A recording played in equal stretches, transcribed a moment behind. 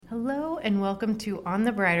Hello and welcome to On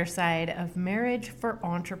the Brighter Side of Marriage for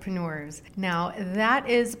Entrepreneurs. Now, that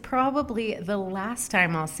is probably the last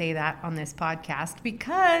time I'll say that on this podcast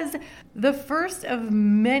because the first of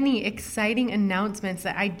many exciting announcements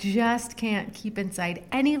that I just can't keep inside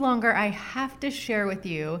any longer I have to share with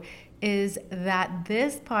you is that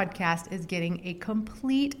this podcast is getting a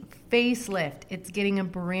complete facelift. It's getting a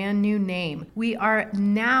brand new name. We are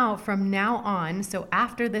now, from now on, so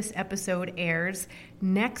after this episode airs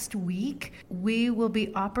next week, we will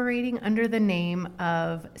be operating under the name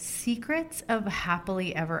of Secrets of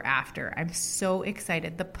Happily Ever After. I'm so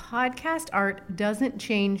excited. The podcast art doesn't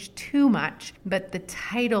change too much, but the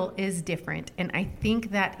title is different. And I think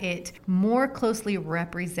that it more closely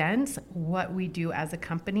represents what we do as a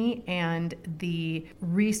company and the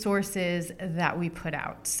resources that we put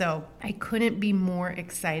out. So I couldn't be more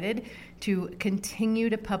excited to continue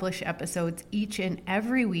to publish episodes each and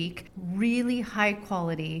every week, really high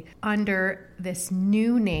quality, under this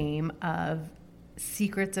new name of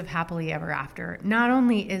Secrets of Happily Ever After. Not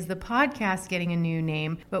only is the podcast getting a new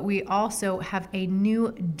name, but we also have a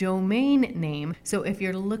new domain name. So if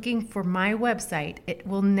you're looking for my website, it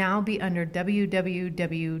will now be under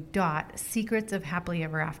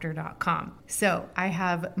www.secretsofhappilyeverafter.com. So I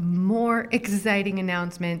have more exciting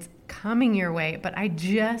announcements coming your way, but I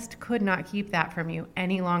just could not keep that from you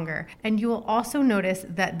any longer. And you will also notice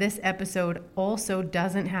that this episode also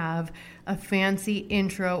doesn't have a fancy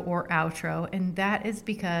intro or outro, and that is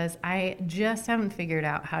because I just haven't figured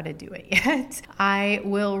out how to do it yet. I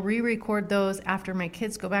will re-record those after my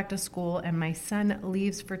kids go back to school and my son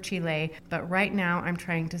leaves for Chile, but right now I'm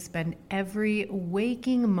trying to spend every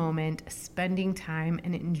waking moment spending time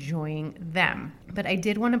and enjoying them. But I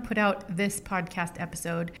did want to put out this podcast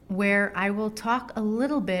episode where I will talk a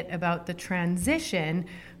little bit about the transition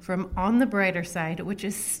from On the Brighter Side, which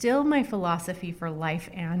is still my philosophy for life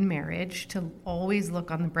and marriage, to always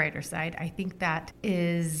look on the brighter side. I think that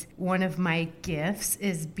is one of my gifts,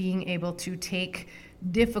 is being able to take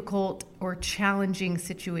difficult or challenging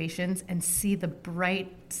situations and see the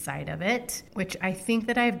bright side of it, which I think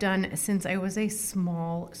that I've done since I was a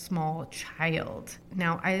small child.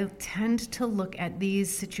 Now, I tend to look at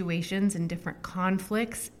these situations and different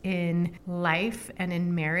conflicts in life and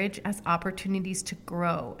in marriage as opportunities to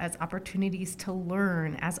grow, as opportunities to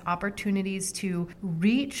learn, as opportunities to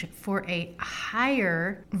reach for a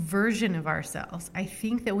higher version of ourselves. I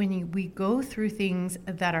think that when we go through things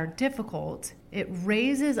that are difficult, it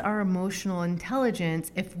raises our emotional intelligence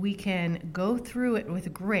if we can go through it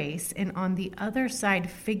with grace and on the other side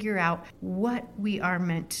figure out what we are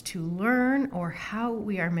meant to learn or how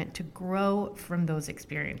we are meant to grow from those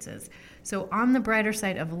experiences. So on the brighter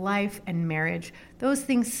side of life and marriage, those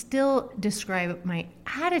things still describe my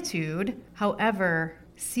attitude. However,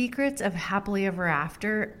 Secrets of Happily Ever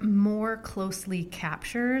After more closely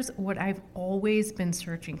captures what I've always been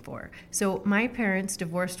searching for. So my parents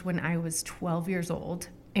divorced when I was 12 years old.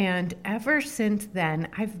 And ever since then,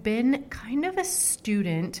 I've been kind of a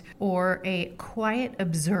student or a quiet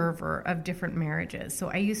observer of different marriages. So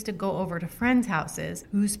I used to go over to friends' houses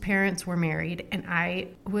whose parents were married, and I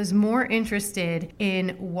was more interested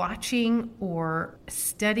in watching or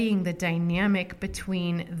studying the dynamic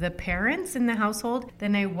between the parents in the household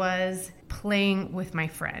than I was playing with my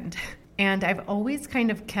friend. And I've always kind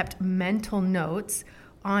of kept mental notes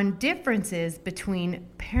on differences between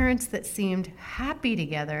parents that seemed happy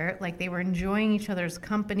together, like they were enjoying each other's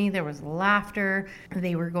company, there was laughter,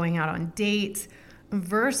 they were going out on dates,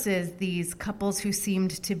 versus these couples who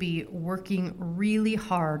seemed to be working really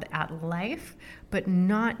hard at life, but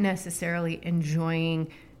not necessarily enjoying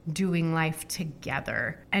doing life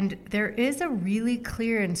together. And there is a really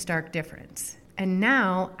clear and stark difference. And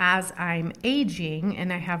now, as I'm aging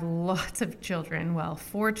and I have lots of children, well,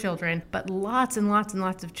 4 children, but lots and lots and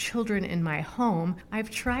lots of children in my home, I've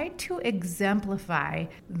tried to exemplify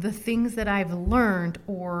the things that I've learned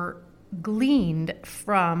or gleaned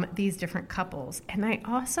from these different couples. And I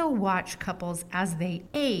also watch couples as they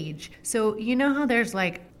age. So you know how there's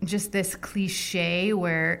like just this cliche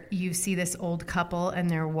where you see this old couple and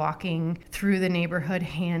they're walking through the neighborhood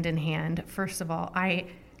hand in hand. First of all,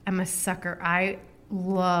 I'm a sucker. I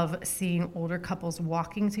love seeing older couples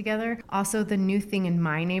walking together. Also, the new thing in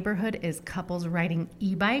my neighborhood is couples riding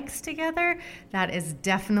e-bikes together. That is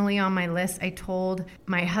definitely on my list. I told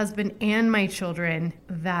my husband and my children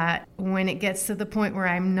that when it gets to the point where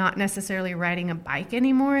I'm not necessarily riding a bike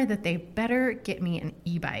anymore, that they better get me an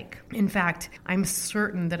e-bike. In fact, I'm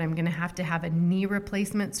certain that I'm going to have a knee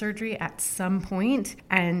replacement surgery at some point.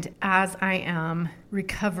 And as I am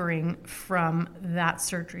recovering from that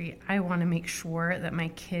surgery, I want to make sure that my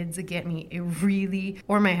kids get me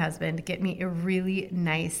or my husband get me a really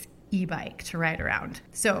nice e-bike to ride around.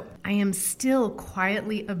 So I am still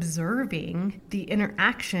quietly observing the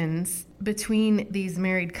interactions between these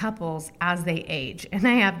married couples as they age. And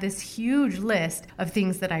I have this huge list of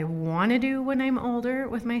things that I want to do when I'm older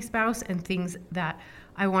with my spouse and things that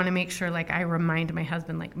I want to make sure, like, I remind my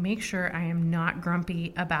husband, like, make sure I am not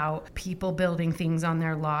grumpy about people building things on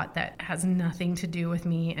their lot that has nothing to do with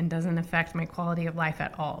me and doesn't affect my quality of life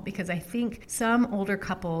at all. Because I think some older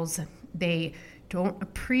couples, they don't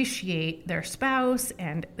appreciate their spouse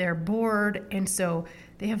and they're bored. And so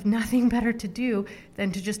they have nothing better to do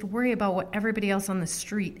than to just worry about what everybody else on the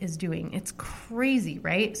street is doing. It's crazy,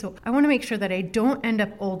 right? So I want to make sure that I don't end up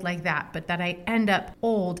old like that, but that I end up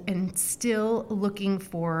old and still looking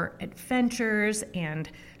for adventures and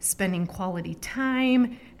spending quality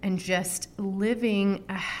time and just living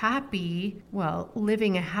a happily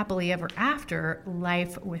ever after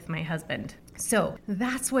life with my husband. So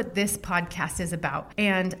that's what this podcast is about.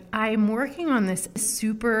 And I'm working on this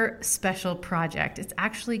super special project. It's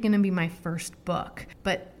actually going to be my first book,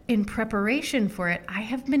 but in preparation for it, I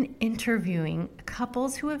have been interviewing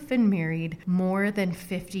couples who have been married more than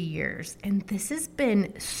 50 years. And this has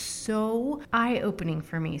been so eye-opening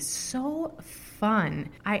for me, so fun.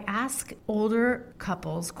 I ask older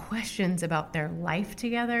couples questions about their life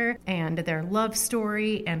together and their love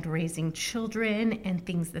story and raising children and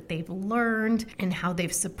things that they've learned and how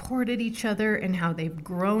they've supported each other and how they've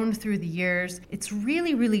grown through the years. It's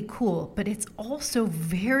really, really cool, but it's also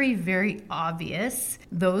very, very obvious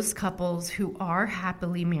those couples who are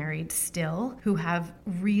happily married still, who have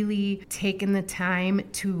really taken the time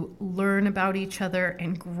to learn about each other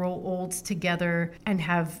and grow old together and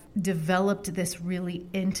have developed this really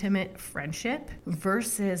intimate friendship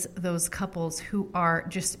versus those couples who are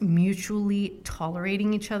just mutually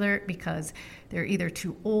tolerating each other because they're either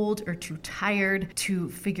too old or too tired to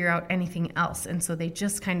figure out anything else. And so they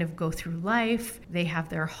just kind of go through life. They have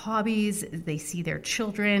their hobbies, they see their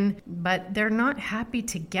children, but they're not happy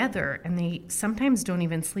together. And they sometimes don't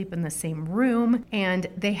even sleep in the same room. And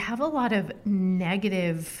they have a lot of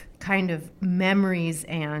negative kind of memories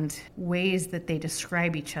and ways that they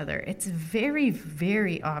describe each other. It's very,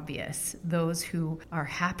 very obvious, those who are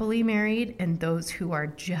happily married and those who are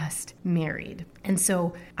just married. And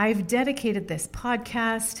so I've dedicated this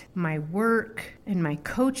podcast, my work, and my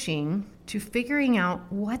coaching to figuring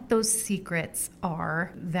out what those secrets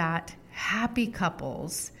are that happy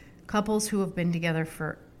couples who have been together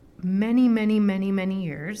for many, many, many, many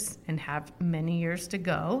years and have many years to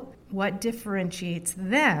go, what differentiates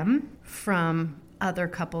them from other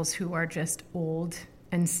couples who are just old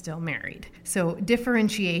and still married. So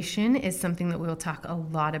differentiation is something that we'll talk a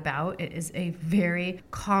lot about. It is a very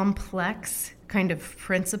complex kind of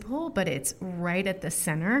principle, but it's right at the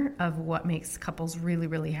center of what makes couples really,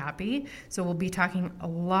 really happy. So we'll be talking a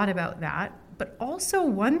lot about that. But also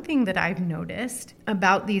one thing that I've noticed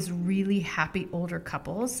about these really happy older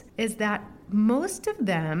couples is that most of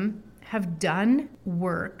them have done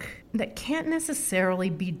work that can't necessarily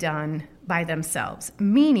be done by themselves,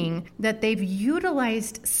 meaning that they've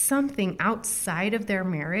utilized something outside of their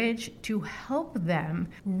marriage to help them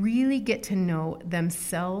really get to know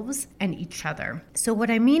themselves and each other. So what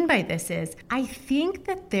I mean by this is, I think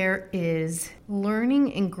that there is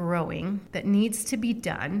learning and growing that needs to be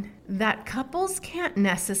done that couples can't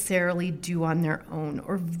necessarily do on their own,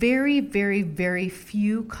 or very, very, very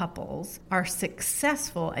few couples are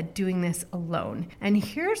successful at doing this alone. And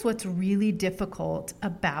here's what's really difficult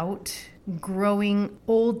about growing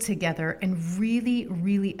old together and really,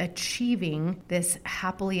 really achieving this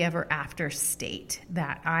happily ever after state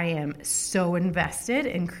that I am so invested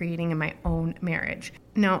in creating in my own marriage.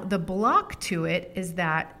 Now, the block to it is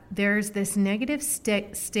that there's this negative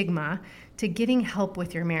stigma to getting help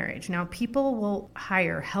with your marriage. Now, people will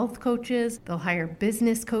hire health coaches, they'll hire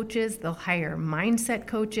business coaches, they'll hire mindset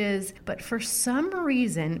coaches, but for some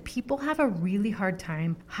reason, people have a really hard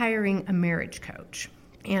time hiring a marriage coach.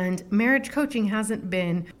 And marriage coaching hasn't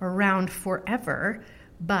been around forever,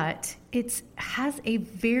 but it has a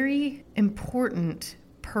very important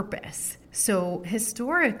purpose. So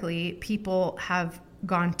historically, people have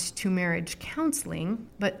gone to marriage counseling,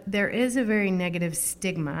 but there is a very negative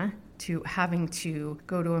stigma to having to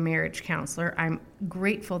go to a marriage counselor. I'm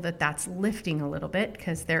grateful that that's lifting a little bit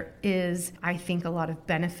because there is, I think, a lot of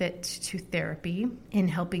benefit to therapy in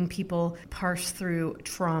helping people parse through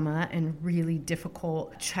trauma and really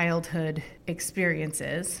difficult childhood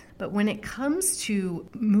experiences. But when it comes to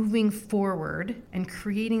moving forward and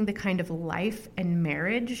creating the kind of life and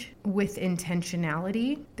marriage with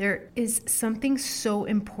intentionality, there is something so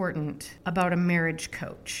important about a marriage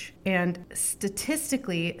coach. And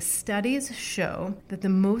statistically, studies show that the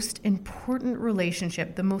most important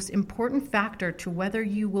relationship, the most important factor to whether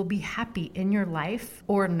you will be happy in your life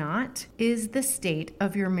or not, is the state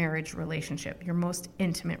of your marriage relationship, your most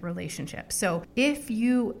intimate relationship. So if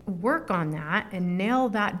you work on that and nail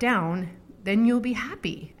that down, then you'll be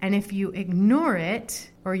happy. And if you ignore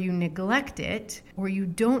it or you neglect it or you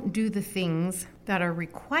don't do the things that are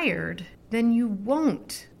required, then you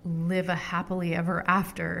won't live a happily ever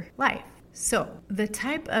after life. So the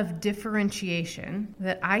type of differentiation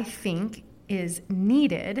that I think is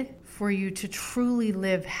needed for you to truly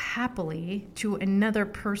live happily to another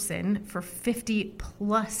person for 50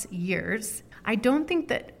 plus years, I don't think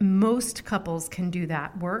that most couples can do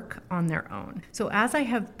that work on their own. So as I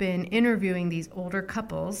have been interviewing these older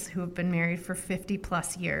couples who have been married for 50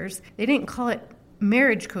 plus years, they didn't call it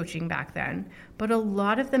marriage coaching back then, but a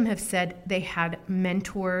lot of them have said they had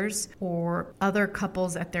mentors or other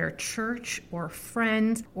couples at their church or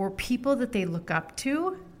friends or people that they look up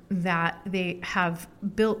to that they have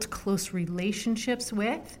built close relationships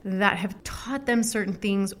with that have taught them certain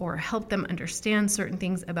things or helped them understand certain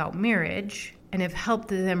things about marriage and have helped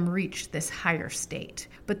them reach this higher state.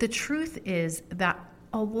 But the truth is that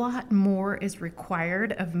a lot more is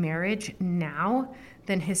required of marriage now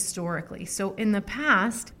than historically. So in the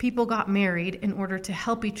past, people got married in order to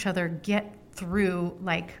help each other get through,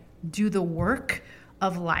 do the work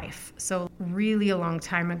of life. So really a long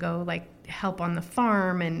time ago, help on the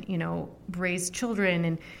farm and, raise children.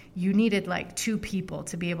 And you needed 2 people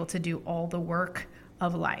to be able to do all the work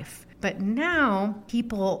of life. But now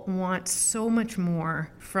people want so much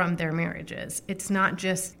more from their marriages. It's not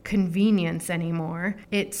just convenience anymore.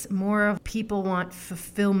 It's more of people want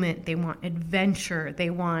fulfillment. They want adventure. They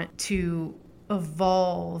want to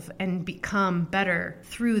evolve and become better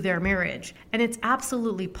through their marriage. And it's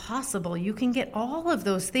absolutely possible. You can get all of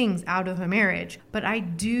those things out of a marriage, but I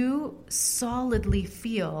do solidly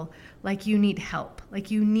feel like you need help. Like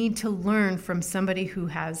you need to learn from somebody who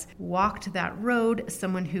has walked that road,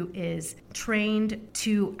 someone who is trained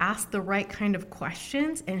to ask the right kind of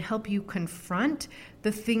questions and help you confront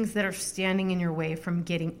the things that are standing in your way from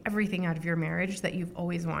getting everything out of your marriage that you've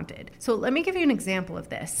always wanted. So let me give you an example of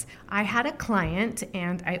this. I had a client,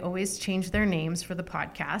 and I always change their names for the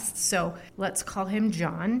podcast. So let's call him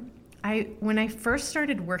John. When I first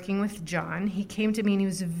started working with John, he came to me and he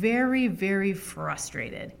was very, very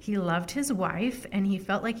frustrated. He loved his wife and he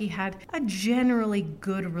felt like he had a generally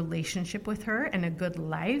good relationship with her and a good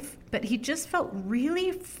life, but he just felt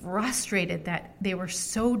really frustrated that they were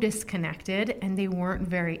so disconnected and they weren't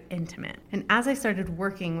very intimate. And as I started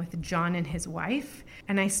working with John and his wife,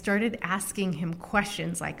 and I started asking him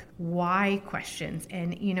questions like why questions,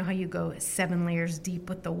 and you know how you go 7 layers deep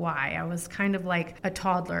with the why. I was kind of like a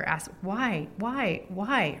toddler asked, why,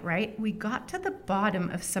 right? We got to the bottom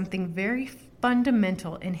of something very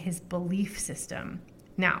fundamental in his belief system.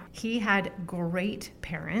 Now, he had great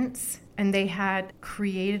parents, and they had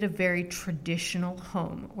created a very traditional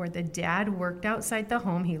home where the dad worked outside the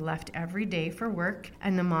home. He left every day for work,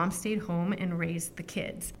 and the mom stayed home and raised the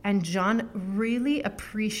kids. And John really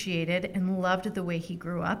appreciated and loved the way he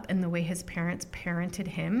grew up and the way his parents parented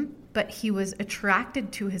him. But he was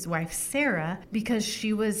attracted to his wife, Sarah, because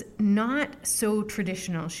she was not so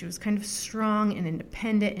traditional. She was kind of strong and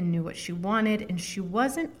independent and knew what she wanted, and she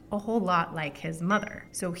wasn't a whole lot like his mother.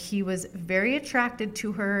 So he was very attracted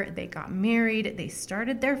to her. They got married, they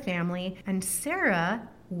started their family, and Sarah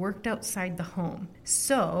worked outside the home.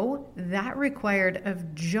 So that required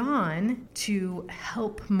of John to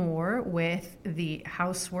help more with the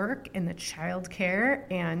housework and the childcare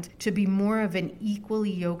and to be more of an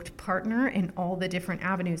equally yoked partner in all the different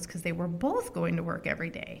avenues, because they were both going to work every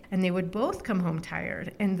day and they would both come home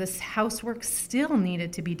tired, and this housework still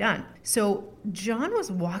needed to be done. So John was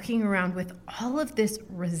walking around with all of this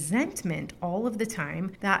resentment all of the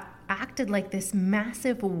time that acted like this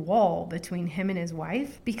massive wall between him and his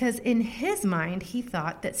wife, because in his mind, he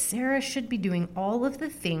thought that Sarah should be doing all of the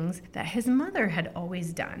things that his mother had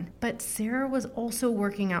always done. But Sarah was also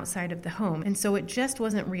working outside of the home, and so it just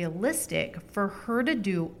wasn't realistic for her to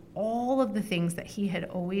do all of the things that he had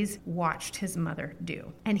always watched his mother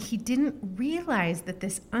do. And he didn't realize that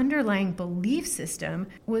this underlying belief system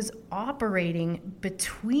was operating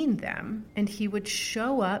between them, and he would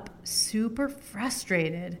show up super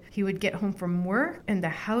frustrated. He would get home from work and the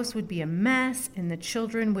house would be a mess and the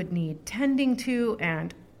children would need tending to,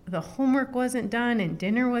 and the homework wasn't done and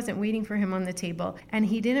dinner wasn't waiting for him on the table. And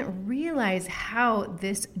he didn't realize how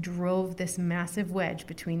this drove this massive wedge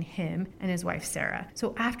between him and his wife, Sarah.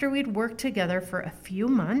 So after we'd worked together for a few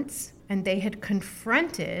months, and they had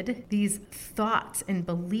confronted these thoughts and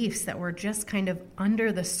beliefs that were just kind of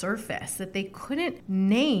under the surface that they couldn't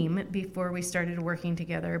name before we started working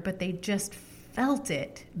together, but they just felt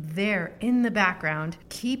it there in the background,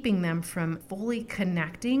 keeping them from fully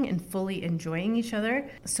connecting and fully enjoying each other.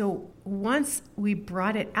 So once we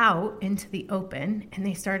brought it out into the open and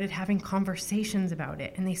they started having conversations about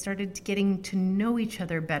it and they started getting to know each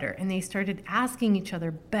other better and they started asking each other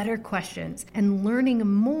better questions and learning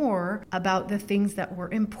more about the things that were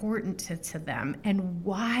important to them and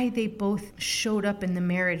why they both showed up in the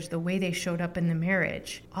marriage the way they showed up in the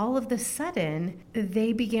marriage, all of the sudden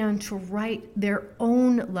they began to write their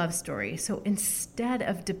own love story. So instead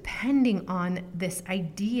of depending on this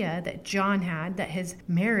idea that John had that his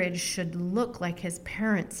marriage should look like his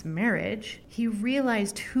parents' marriage, he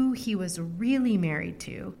realized who he was really married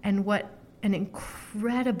to and what an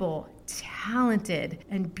incredible, talented,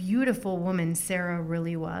 and beautiful woman Sarah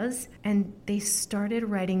really was. And they started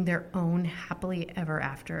writing their own happily ever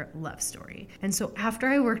after love story. And so after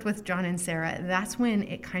I worked with John and Sarah, that's when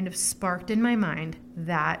it kind of sparked in my mind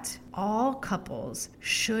that all couples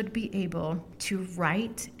should be able to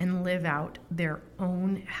write and live out their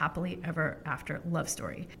own happily ever after love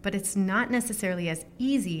story. But it's not necessarily as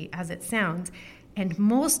easy as it sounds. And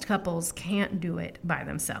most couples can't do it by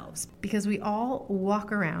themselves because we all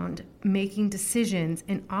walk around making decisions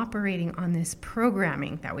and operating on this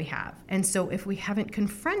programming that we have. And so if we haven't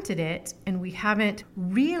confronted it and we haven't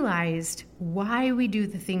realized why we do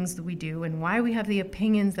the things that we do and why we have the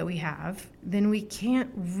opinions that we have, then we can't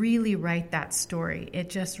really write that story. It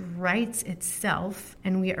just writes itself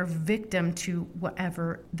and we are victim to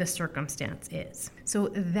whatever the circumstance is. So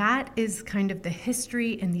that is kind of the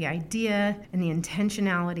history and the idea and the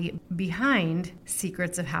intentionality behind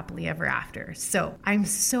Secrets of Happily Ever After. So I'm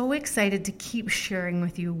so excited to keep sharing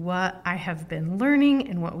with you what I have been learning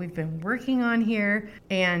and what we've been working on here.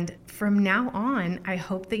 And from now on, I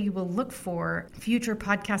hope that you will look for future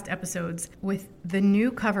podcast episodes with the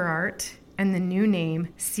new cover art and the new name,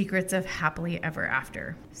 Secrets of Happily Ever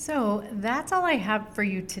After. So that's all I have for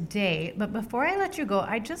you today. But before I let you go,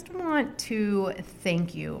 I just want to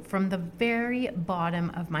thank you from the very bottom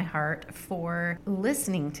of my heart for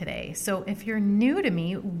listening today. So if you're new to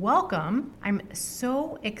me, welcome. I'm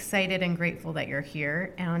so excited and grateful that you're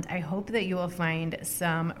here. And I hope that you will find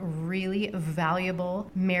some really valuable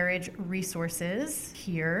marriage resources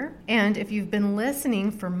here. And if you've been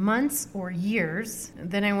listening for months or years,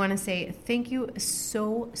 then I want to say thank you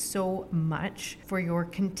so much for your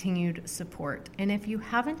continued support. And if you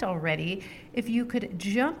haven't already, if you could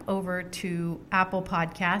jump over to Apple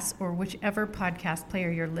Podcasts or whichever podcast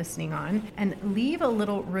player you're listening on and leave a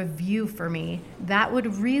little review for me, that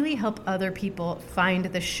would really help other people find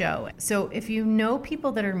the show. So if you know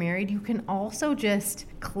people that are married, you can also just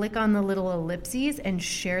click on the little ellipses and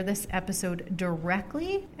share this episode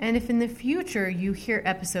directly. And if in the future you hear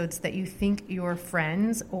episodes that you think your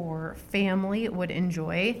friends or family would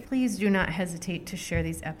enjoy, please do not hesitate to share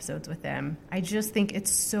these episodes with them. I just think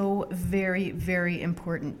it's so very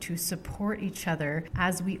important to support each other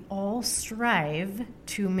as we all strive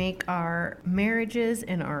to make our marriages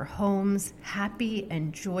and our homes happy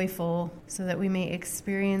and joyful so that we may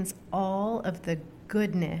experience all of the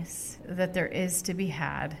goodness that there is to be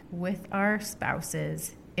had with our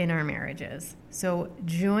spouses in our marriages. So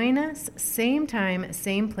join us same time,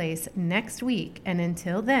 same place next week. And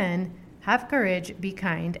until then, have courage, be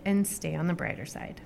kind, and stay on the brighter side.